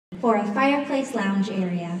for a fireplace lounge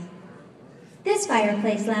area. This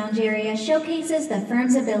fireplace lounge area showcases the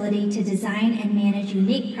firm's ability to design and manage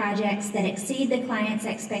unique projects that exceed the client's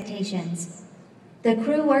expectations. The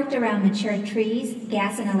crew worked around mature trees,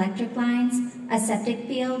 gas and electric lines, a septic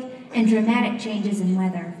field, and dramatic changes in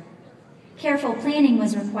weather. Careful planning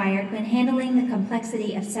was required when handling the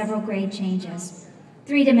complexity of several grade changes.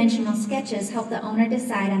 Three-dimensional sketches helped the owner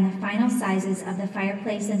decide on the final sizes of the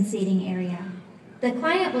fireplace and seating area. The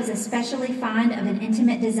client was especially fond of an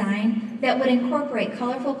intimate design that would incorporate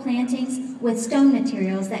colorful plantings with stone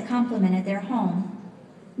materials that complemented their home.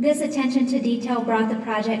 This attention to detail brought the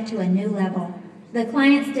project to a new level. The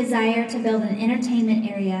client's desire to build an entertainment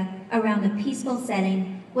area around the peaceful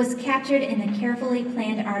setting was captured in the carefully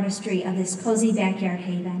planned artistry of this cozy backyard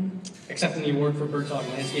haven. Accepting the award for Bertog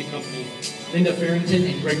Landscape Company, Linda Farrington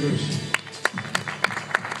and Greg Bruce.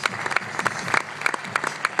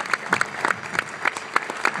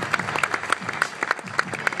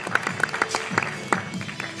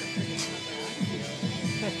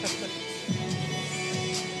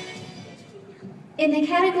 In the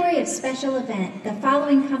category of special event, the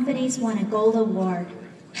following companies won a gold award.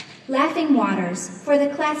 Laughing Waters for the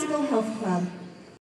Classical Health Club,